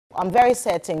I'm very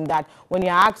certain that when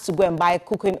you're asked to go and buy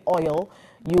cooking oil,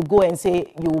 you go and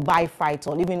say you will buy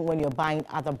Frytol, even when you're buying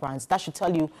other brands. That should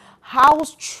tell you how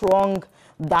strong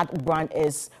that brand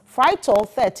is. Frytol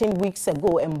 13 weeks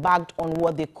ago embarked on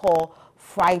what they call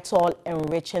Frytol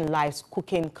Enriching Lives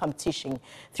Cooking Competition.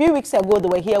 3 weeks ago, they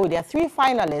were here with their 3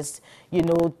 finalists, you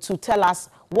know, to tell us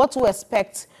what to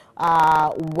expect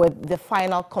with the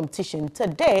final competition.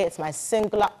 Today, it's my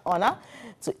singular honor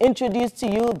to introduce to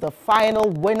you the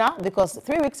final winner, because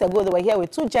 3 weeks ago, they were here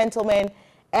with 2 gentlemen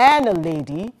and a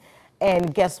lady.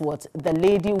 And guess what? The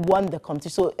lady won the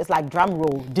competition. So it's like drum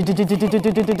roll.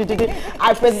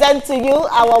 I present to you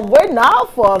our winner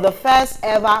for the first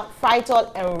ever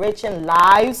Frytol Enriching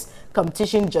Lives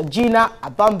competition, Georgina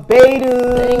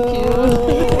Abambedu. Thank you.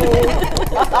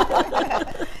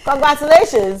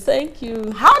 Congratulations. Thank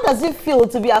you. How does it feel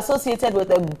to be associated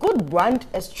with a good brand,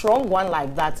 a strong one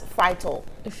like that, Frytol?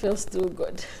 It feels too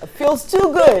good. It feels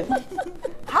too good.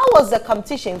 How was the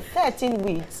competition? 13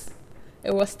 weeks.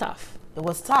 It was tough. It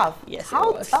was tough? Yes,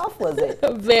 How tough was it?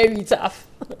 Very tough.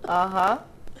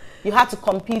 You had to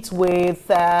compete with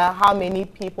how many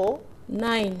people?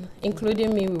 9,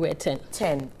 including me, we were 10.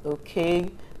 10, okay.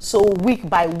 So week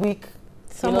by week?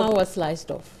 Someone was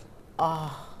sliced off.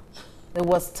 It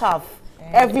was tough.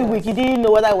 Every week you didn't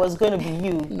know whether it was going to be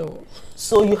you. No.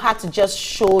 So you had to just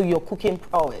show your cooking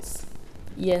prowess.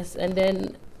 Yes, and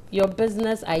then your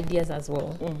business ideas as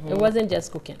well. It wasn't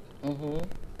just cooking.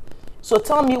 So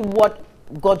tell me what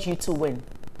got you to win.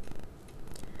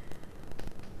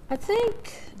 I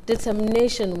think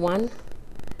determination, 1,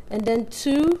 and then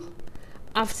 2,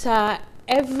 after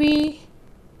every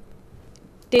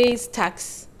day's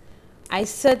tax, I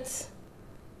sit,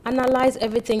 analyze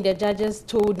everything the judges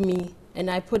told me, and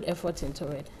I put effort into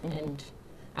it. And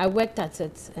I worked at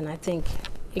it, and I think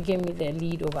it gave me the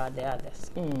lead over the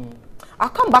others. I'll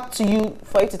come back to you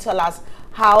for you to tell us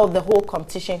how the whole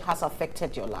competition has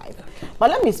affected your life. Okay.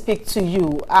 But let me speak to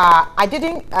you. I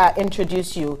didn't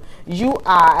introduce you. You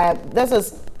are, this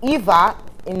is Eva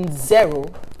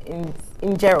Injero.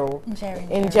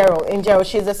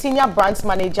 She's a senior branch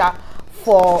manager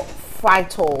for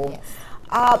Frytol. Yes.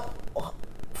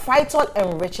 Frytol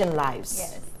Enriching Lives.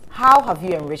 Yes. How have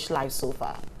you enriched lives so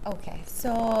far? Okay,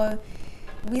 so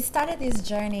we started this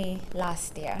journey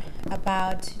last year,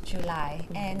 about July,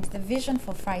 and the vision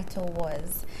for Frytol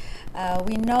was,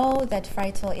 we know that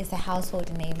Frytol is a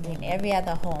household name in every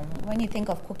other home. When you think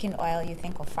of cooking oil, you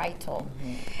think of Frytol.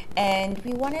 And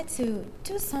we wanted to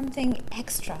do something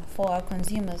extra for our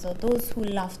consumers, or those who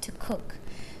love to cook.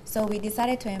 So we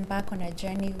decided to embark on a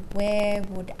journey where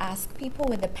we would ask people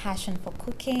with a passion for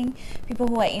cooking, people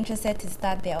who are interested to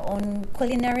start their own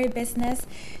culinary business,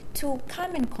 to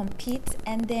come and compete.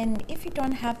 And then if you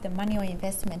don't have the money or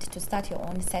investment to start your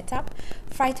own setup,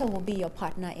 Frytol will be your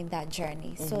partner in that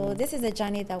journey. So this is a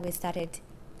journey that we started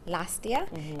last year,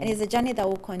 and it's a journey that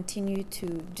we'll continue to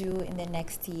do in the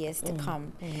next years to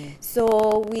come.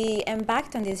 So we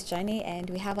embarked on this journey, and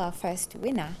we have our first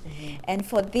winner. And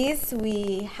for this,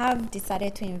 we have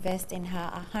decided to invest in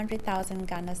her 100,000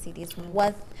 Ghana cedis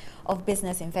worth of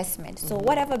business investment. So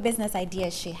whatever business idea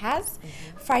she has,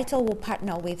 Frytol will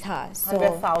partner with her. So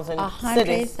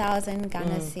 100,000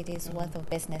 Ghana cedis worth of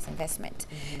business investment.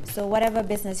 So whatever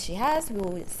business she has,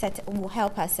 we'll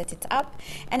help her set it up.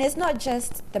 And it's not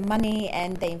just the money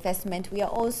and the investment. We are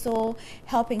also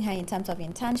helping her in terms of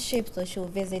internships. So she'll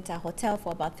visit a hotel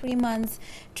for about 3 months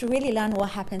to really learn what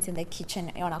happens in the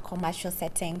kitchen on a commercial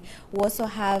setting. We also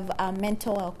have a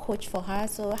mentor or coach for her.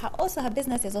 So also her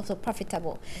business is also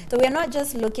profitable. So we're not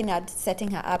just looking at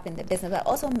setting her up in the business, but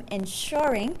also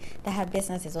ensuring that her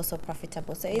business is also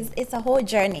profitable. So it's a whole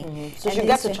journey. So she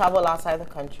gets to travel outside the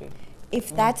country.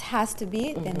 If that has to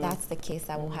be, then that's the case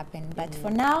that will happen. But for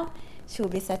now, she will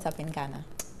be set up in Ghana.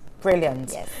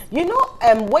 Brilliant. Yes. You know,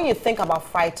 when you think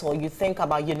about Frytol, you think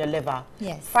about Unilever.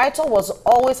 Yes. Frytol was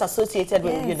always associated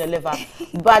with Unilever,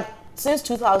 but since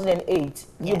 2008,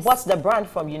 you bought the brand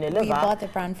from Unilever. We bought the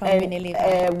brand from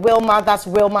Unilever. Wilma, that's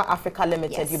Wilma Africa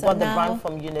Limited. Yes, you so bought the brand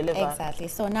from Unilever. Exactly.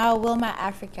 So now Wilma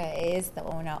Africa is the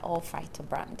owner of Frytol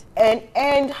brand.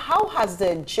 And how has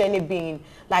the journey been?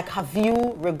 Like, have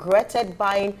you regretted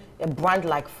buying a brand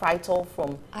like Frytol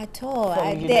from At all.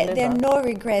 from There are no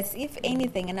regrets. If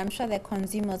anything, and I'm sure the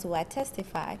consumers will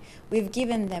testify, we've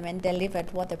given them and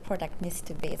delivered what the product needs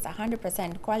to be. It's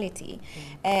 100% quality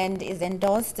and is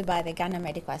endorsed by the Ghana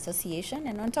Medical Association.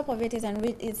 And on top of it,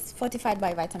 it's fortified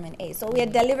by vitamin A. So we are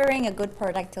delivering a good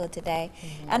product till today.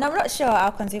 And I'm not sure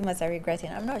our consumers are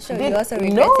regretting. I'm not sure you're also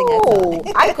regretting as well. No,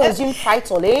 I consume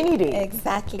Frytol any day.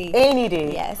 Exactly. Any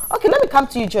day. Yes. Okay, let me come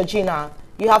to you, Georgina.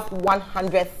 you have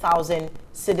 100,000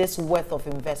 cedis worth of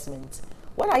investment.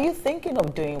 What are you thinking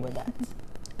of doing with that?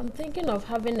 I'm thinking of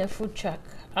having a food truck.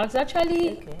 I was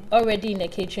actually already in a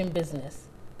catering business.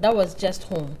 That was just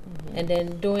home and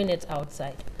then doing it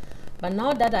outside. But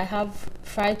now that I have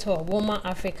Frytol, Woman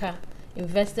Africa,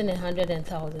 investing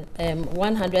 100,000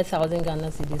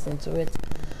 Ghana cedis into it,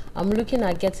 I'm looking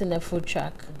at getting a food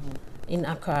truck in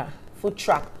Accra. Food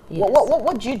truck. Yes.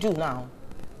 What do you do now?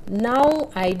 Now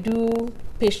I do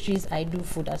pastries, I do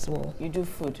food as well. You do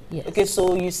food. Yes. Okay,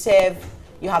 so you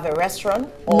have a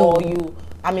restaurant, or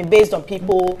based on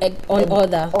people on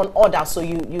order. On order, so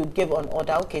you give on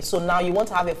order. Okay, so now you want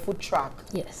to have a food truck.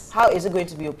 Yes. How is it going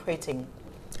to be operating?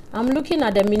 I'm looking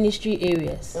at the ministry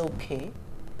areas. Okay.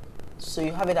 So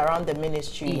you have it around the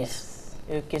ministries. Yes.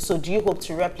 Okay, so do you hope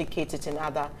to replicate it in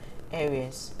other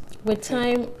areas? With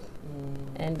time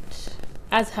and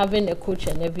us having a coach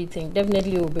and everything,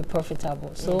 definitely will be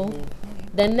profitable. So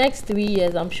the next 3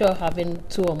 years, I'm sure having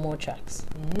 2 or more trucks.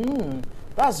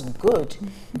 That's good.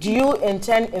 Do you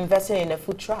intend investing in a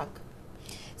food truck?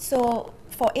 So,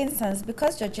 for instance,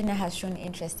 because Georgina has shown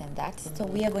interest in that, so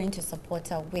we are going to support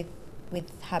her with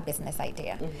her business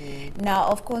idea. Now,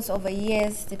 of course, over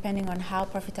years, depending on how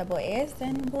profitable it is,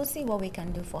 then we'll see what we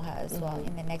can do for her as well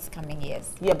in the next coming years.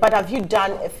 Yeah, but have you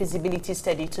done a feasibility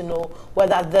study to know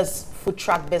whether this food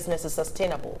truck business is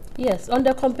sustainable? Yes, on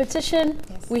the competition,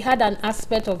 we had an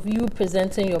aspect of you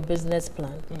presenting your business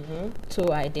plan.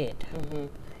 So I did.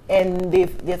 And they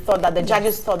thought that, the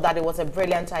judges thought that it was a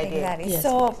brilliant idea. Exactly. Yes.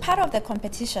 So part of the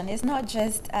competition is not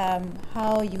just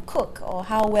how you cook or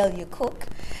how well you cook.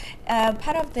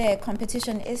 Part of the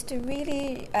competition is to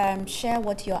really share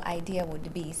what your idea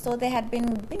would be. So they had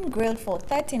been grilled for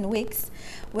 13 weeks,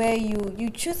 where you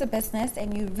choose a business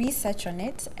and you research on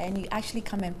it and you actually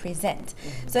come and present.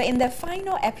 So in the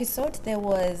final episode, there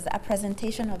was a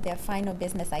presentation of their final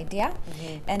business idea,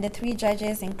 and the 3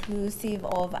 judges, inclusive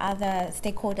of other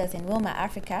stakeholders in Wilma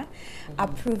Africa,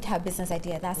 approved her business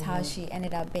idea. That's how she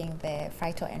ended up being the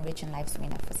Frytol Enriching Lives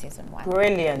winner for season 1.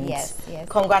 Brilliant. Yes, yes.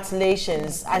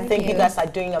 Congratulations. I think you guys are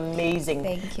doing amazing.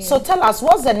 Thank you. So tell us,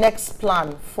 what's the next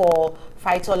plan for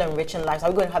Frytol Enriching Lives?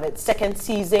 Are we going to have a second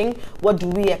season? What do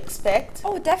we expect?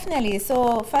 Oh, definitely.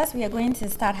 So first we are going to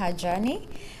start her journey,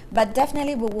 but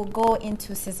definitely we will go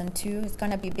into season 2. It's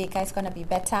going to be bigger, it's going to be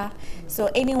better. So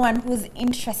anyone who's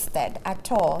interested at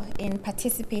all in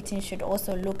participating should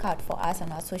also look out for us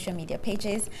on our social media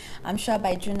pages. I'm sure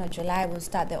by June or July we'll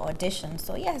start the audition.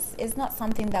 So yes, it's not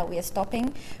something that we are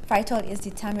stopping. Frytol is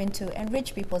determined to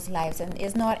enrich people's lives, and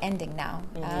it's not ending now.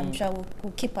 I'm sure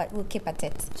we'll keep at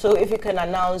it. So if you can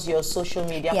announce your social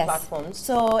media Yes. platforms.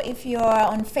 So if you're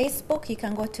on Facebook, you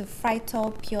can go to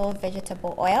Frytol Pure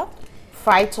Vegetable Oil.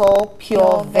 Frytol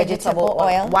Pure Vegetable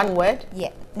Oil. One word?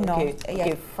 Yeah. No. Okay. Yeah.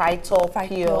 Okay. Frytol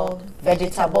Pure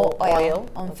Vegetable Oil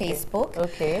on Facebook.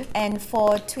 Okay. And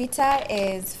for Twitter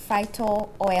is Frytol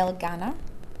Oil Ghana.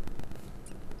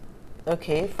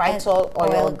 Okay. Frytol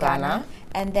Oil Ghana.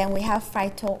 And then we have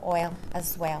Frytol Oil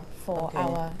as well for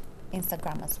our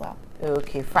Instagram as well.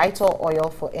 Okay, Frytol Oil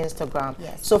for Instagram.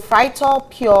 Yes. So Frytol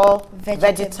Pure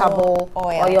Vegetable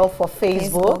Oil for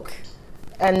Facebook.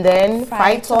 And then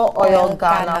Frytol Oil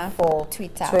Ghana for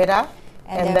Twitter.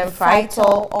 And then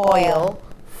Frytol Oil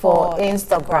for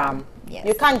Instagram. Yes.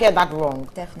 You can't get that wrong.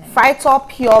 Definitely. Frytol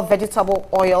Pure Vegetable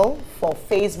Oil for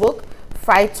Facebook.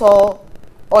 Frytol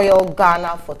Oil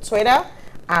Ghana for Twitter.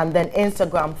 And then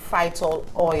Instagram, Frytol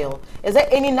Oil. Is there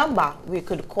any number we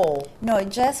could call? No,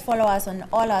 just follow us on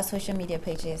all our social media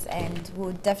pages, and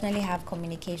we'll definitely have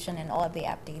communication and all the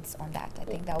updates on that. I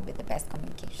think that will be the best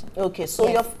communication. Okay, so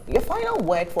Yes. your final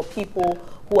word for people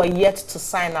who are yet to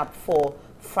sign up for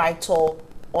Frytol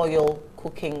Oil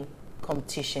cooking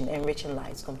competition, Enriching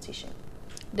Lives competition.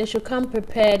 They should come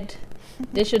prepared.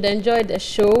 They should enjoy the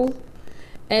show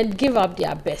and give up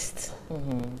their best.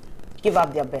 Give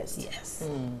up their best. Yes.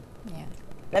 Yeah.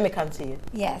 Let me come to you.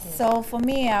 Yes. So for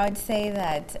me, I would say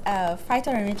that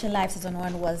Frytol Enriching Life season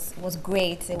 1 was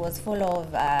great. It was full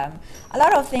of a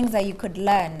lot of things that you could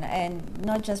learn, and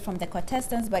not just from the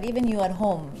contestants, but even you at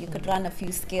home, you could learn a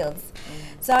few skills.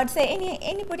 So I'd say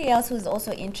anybody else who's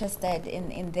also interested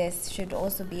in this should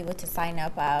also be able to sign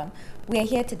up. We are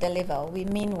here to deliver. We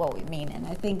mean what we mean, and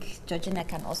I think Georgina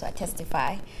can also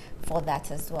testify for that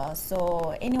as well.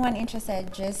 So anyone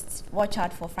interested, just watch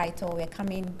out for Frytol. We're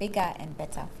coming bigger and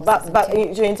better. For But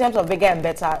season 2. in terms of bigger and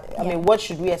better, I mean, what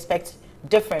should we expect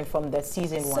different from the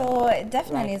season one? So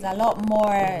definitely, Right. it's a lot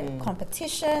more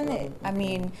competition. I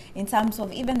mean, in terms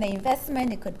of even the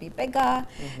investment, it could be bigger.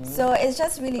 So it's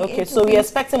just really Okay, it so will we're be-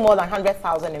 expecting more than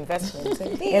 100,000 investment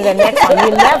Could be. in the next one.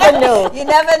 You never know. You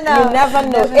never know. You never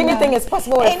know. Never Anything know. is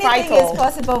possible with Anything is Frytol.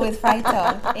 possible with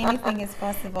Frytol. Anything is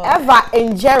possible. Eva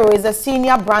Injero is the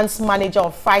senior brands manager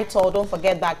of Frytol. Don't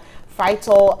forget that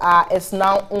Frytol is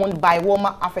now owned by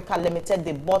Woma Africa Limited.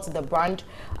 They bought the brand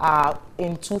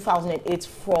in 2008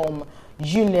 from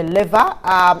Unilever.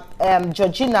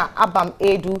 Georgina Abam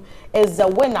Edu is the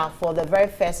winner for the very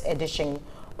first edition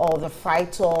of the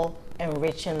Frytol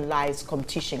Enriching Lives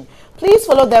competition. Please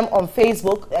follow them on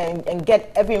Facebook and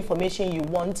get every information you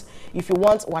want. If you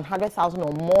want 100,000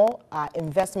 or more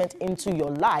investment into your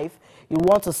life, you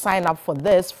want to sign up for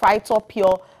this. Frytol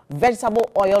Pure Vegetable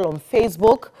Oil on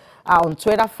Facebook, on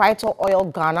Twitter, Frytol Oil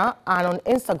Ghana, and on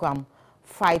Instagram,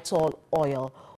 Frytol Oil.